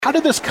How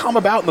did this come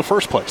about in the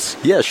first place?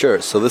 Yeah,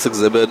 sure. So this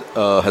exhibit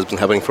has been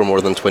happening for more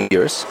than 20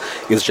 years.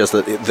 It's just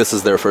that this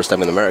is their first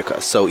time in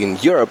America. So in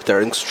Europe,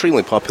 they're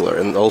extremely popular,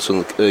 and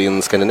also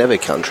in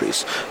Scandinavian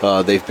countries.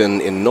 They've been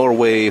in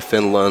Norway,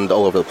 Finland,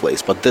 all over the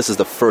place. But this is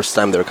the first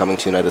time they're coming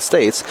to the United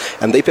States,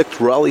 and they picked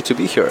Raleigh to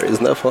be here.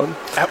 Isn't that fun?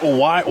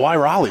 Why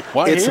Raleigh?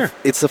 Why here?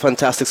 It's a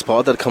fantastic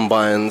spot that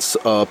combines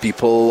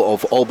people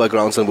of all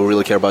backgrounds, and we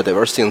really care about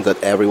diversity, and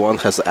that everyone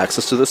has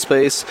access to this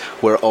space.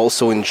 We're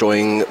also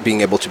enjoying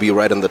being able to be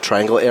right in the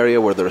Triangle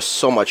area where there's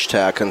so much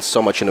tech and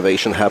so much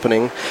innovation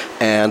happening,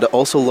 and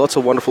also lots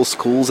of wonderful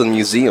schools and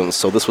museums.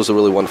 So this was a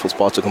really wonderful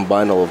spot to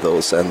combine all of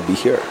those and be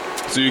here.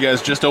 So you guys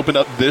just opened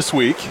up this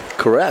week.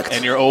 Correct.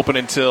 And you're open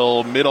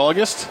until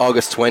mid-August?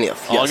 August 20th,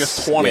 yes.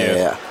 August 20th.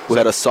 Yeah. We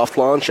had a soft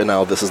launch, and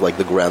now this is like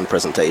the grand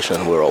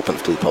presentation. We're open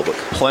to the public.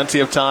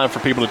 Plenty of time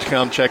for people to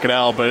come check it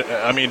out. But,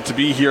 I mean, to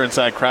be here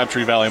inside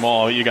Crabtree Valley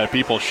Mall, you got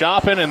people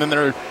shopping, and then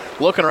they're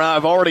looking around.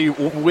 I've already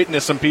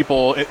witnessed some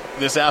people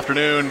this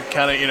afternoon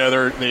kind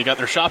of, they got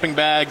their shopping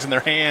bags in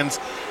their hands,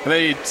 and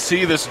they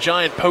see this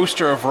giant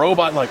poster of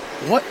robot, like,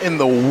 what in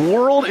the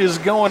world is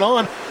going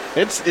on?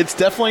 It's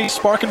definitely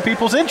sparking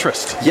people's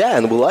interest. Yeah,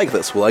 and we like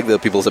this. We like the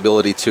people's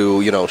ability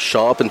to,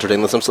 shop, entertain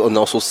themselves, and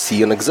also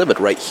see an exhibit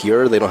right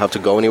here. They don't have to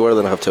go anywhere.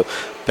 They don't have to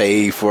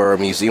pay for a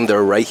museum.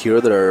 They're right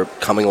here. They're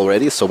coming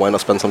already, so why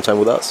not spend some time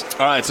with us?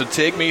 All right, so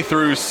take me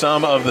through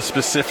some of the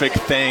specific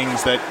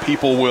things that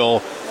people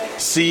will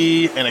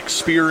see and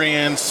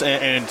experience,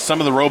 and some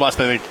of the robots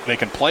that they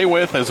can play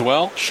with as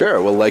well. Sure.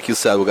 Well, like you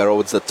said, we got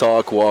robots that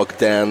talk, walk,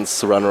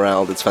 dance, run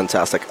around. It's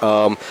fantastic.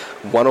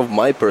 One of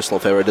my personal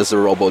favorite is the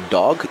robot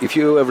dog. If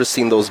you ever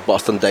seen those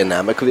Boston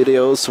Dynamic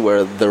videos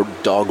where the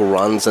dog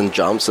runs and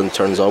jumps and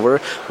turns over,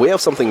 we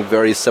have something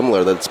very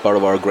similar that's part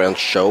of our grand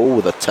show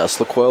with a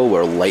Tesla coil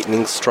where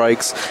lightning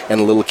strikes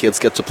and little kids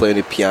get to play on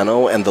the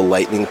piano and the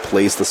lightning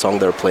plays the song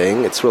they're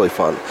playing. It's really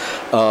fun.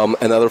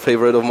 Another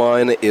favorite of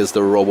mine is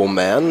the Robo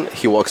Man.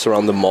 He walks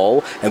around the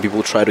mall, and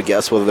people try to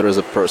guess whether there is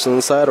a person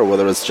inside or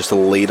whether it's just the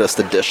latest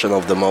edition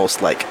of the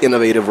most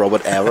innovative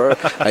robot ever.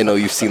 I know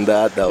you've seen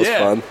that. That was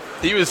fun.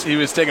 He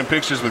was taking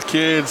pictures with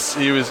kids.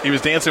 He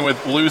was dancing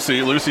with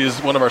Lucy. Lucy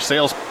is one of our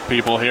sales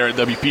people here at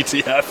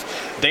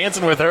WPTF.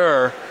 Dancing with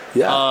her.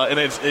 Yeah. And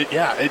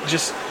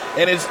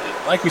it's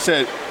like we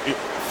said,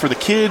 for the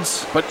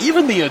kids, but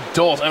even the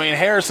adults. I mean,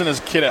 Harrison is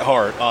a kid at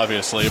heart,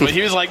 obviously, but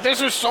he was like,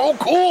 "This is so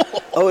cool."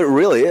 Oh, it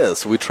really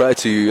is. We try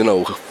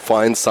to,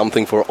 find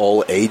something for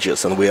all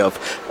ages, and we have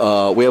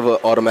an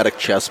automatic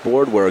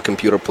chessboard where a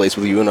computer plays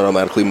with you and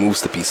automatically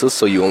moves the pieces,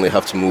 so you only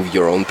have to move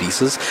your own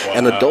pieces. Wow.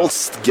 And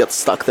adults get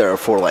stuck there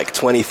for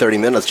 20, 30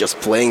 minutes just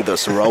playing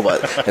this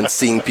robot and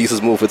seeing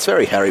pieces move. It's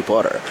very Harry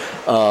Potter.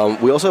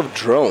 We also have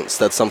drones.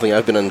 That's something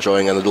I've been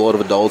enjoying, and a lot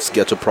of adults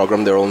get to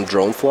program their own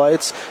drone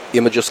flights.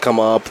 Images come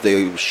up,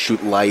 they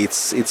shoot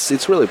lights.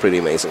 It's really pretty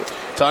amazing.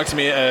 Talk to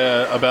me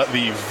about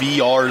the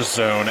VR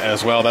zone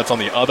as well. That's on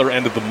the other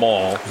end of the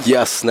mall.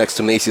 Yes, next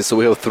to Macy's. So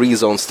we have 3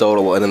 zones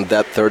total, and in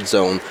that third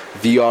zone,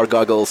 VR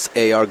goggles,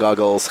 AR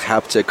goggles,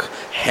 haptic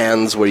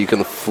hands where you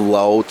can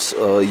float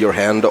your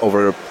hand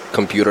over a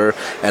computer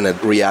and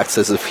it reacts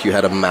as if you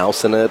had a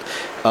mouse in it.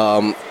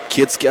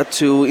 Kids get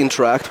to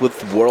interact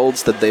with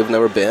worlds that they've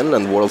never been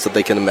and worlds that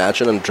they can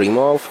imagine and dream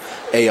of.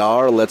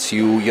 AR lets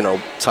you,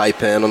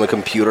 type in on the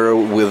computer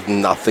with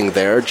nothing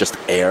there, just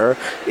air.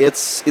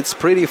 It's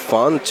pretty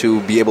fun to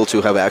be able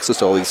to have access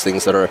to all these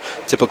things that are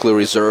typically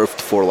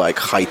reserved for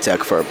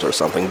high-tech firms or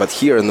something. But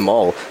here in the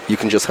mall, you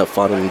can just have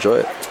fun and enjoy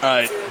it. All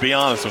right, be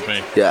honest with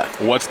me. Yeah.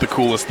 What's the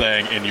coolest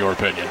thing in your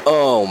opinion?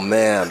 Oh,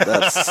 man,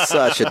 that's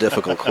such a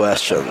difficult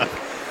question.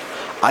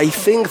 I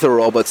think the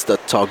robots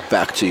that talk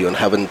back to you and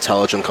have an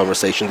intelligent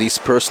conversation, these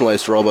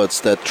personalized robots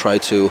that try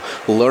to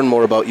learn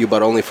more about you,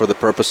 but only for the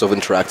purpose of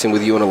interacting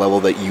with you on a level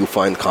that you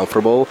find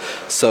comfortable.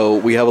 So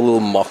we have a little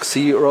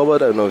Moxie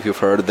robot. I don't know if you've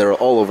heard. They're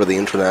all over the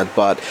internet,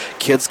 but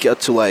kids get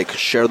to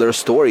share their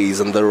stories,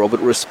 and the robot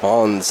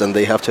responds, and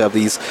they have to have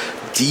these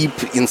deep,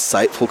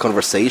 insightful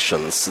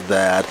conversations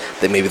that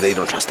maybe they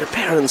don't trust their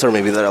parents, or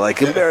maybe they're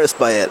embarrassed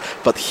by it.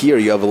 But here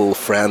you have a little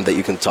friend that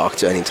you can talk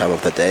to any time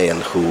of the day,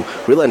 and who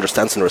really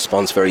understands and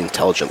responds very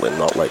intelligently,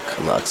 not like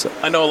Alexa.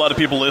 I know a lot of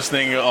people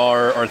listening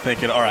are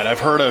thinking, all right, I've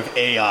heard of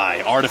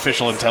AI,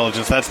 artificial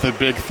intelligence. That's the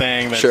big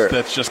thing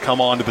that's just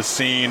come onto the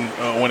scene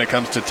when it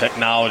comes to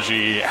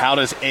technology. How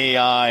does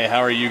AI, how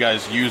are you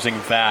guys using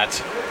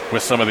that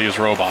with some of these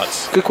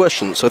robots? Good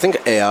question. So I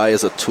think AI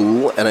is a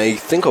tool, and I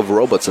think of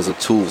robots as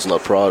tools,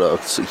 not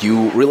products.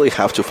 You really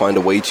have to find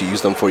a way to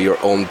use them for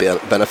your own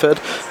benefit,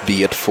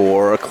 be it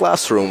for a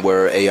classroom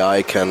where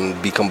AI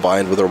can be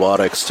combined with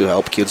robotics to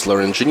help kids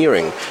learn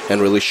engineering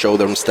and really show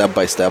them step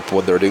by step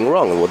what they're doing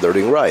wrong and what they're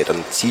doing right,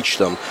 and teach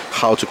them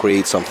how to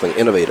create something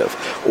innovative.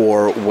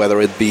 Or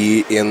whether it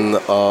be in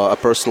a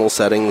personal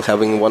setting,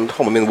 having one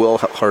home. I mean, we all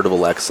heard of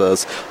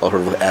Alexas, all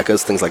heard of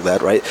Echoes, things like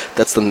that, right?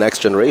 That's the next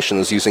generation,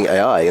 is using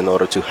AI in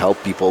order to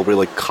help people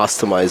really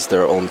customize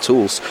their own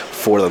tools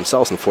for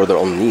themselves and for their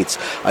own needs.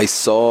 I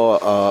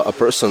saw a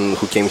person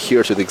who came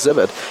here to the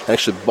exhibit and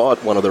actually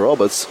bought one of the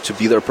robots to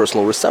be their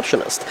personal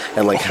receptionist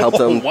and like help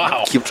them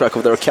keep track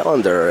of their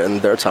calendar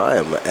and their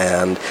time.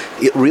 And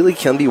it really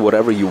can be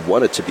whatever you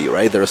want it to be,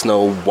 right? There's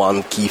no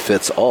one key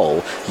fits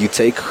all. You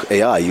take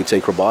AI, you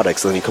take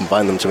robotics, and you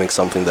combine them to make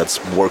something that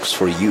works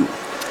for you.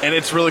 And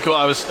it's really cool.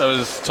 I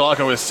was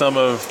talking with some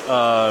of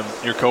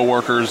your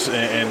coworkers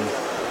and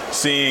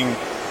seeing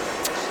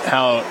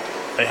how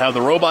they have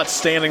the robot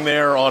standing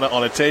there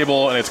on a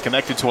table, and it's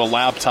connected to a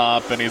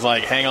laptop, and he's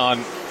like, hang on,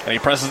 and he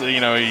presses, he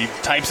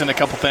types in a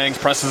couple things,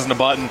 presses in a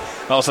button,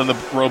 and all of a sudden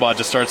the robot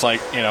just starts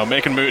like,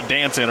 making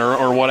dancing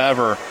or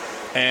whatever.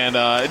 And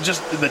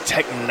just the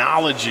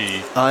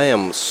technology. I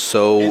am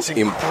so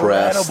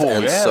impressed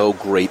and so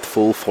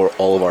grateful for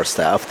all of our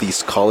staff.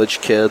 These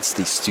college kids,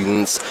 these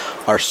students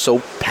are so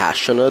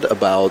passionate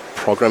about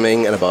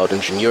programming and about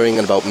engineering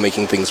and about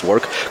making things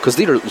work. Because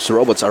these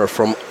robots are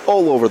from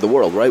all over the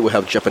world, right? We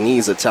have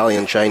Japanese,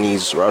 Italian,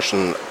 Chinese,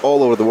 Russian,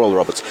 all over the world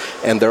robots.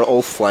 And they're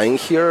all flying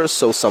here,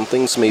 so some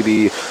things may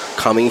be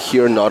coming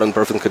here not in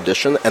perfect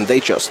condition, and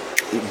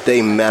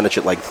they manage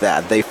it like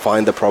that. They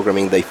find the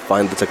programming, they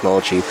find the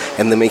technology,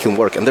 and they make it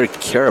work, and they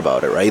care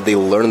about it, right? They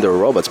learn their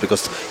robots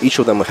because each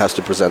of them has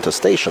to present a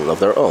station of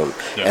their own.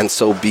 Yeah. And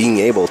so being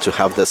able to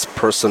have this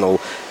personal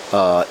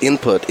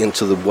input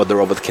into what the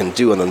robot can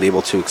do and then be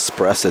able to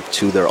express it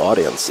to their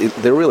audience,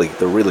 they're really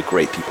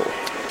great people.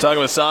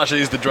 Talking with Sasha,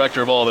 he's the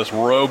director of all this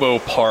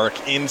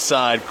ROBOPARK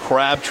inside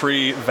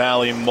Crabtree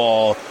Valley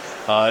Mall.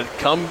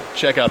 Come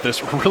check out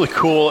this really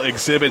cool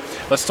exhibit.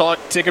 Let's talk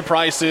ticket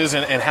prices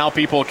and how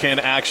people can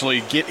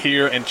actually get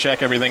here and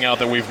check everything out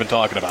that we've been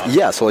talking about.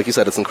 Yeah, so like you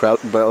said, it's in Crab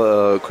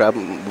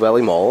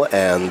Valley Mall,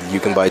 and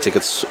you can buy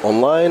tickets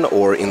online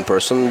or in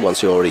person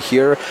once you're already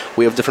here.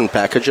 We have different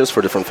packages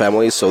for different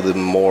families, so the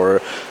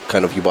more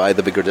kind of you buy,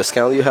 the bigger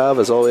discount you have,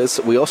 as always.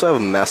 We also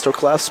have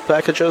masterclass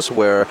packages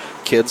where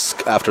kids,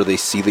 after they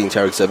see the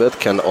entire exhibit,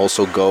 can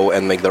also go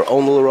and make their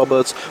own little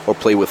robots or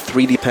play with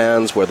 3D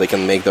pans where they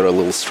can make their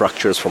little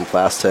structures from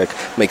plastic,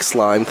 make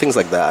slime, things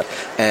like that.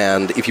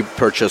 And if you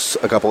purchase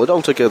a couple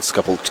adult tickets, a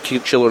couple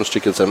children's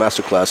tickets, and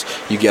masterclass,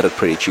 you get it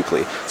pretty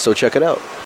cheaply. So check it out.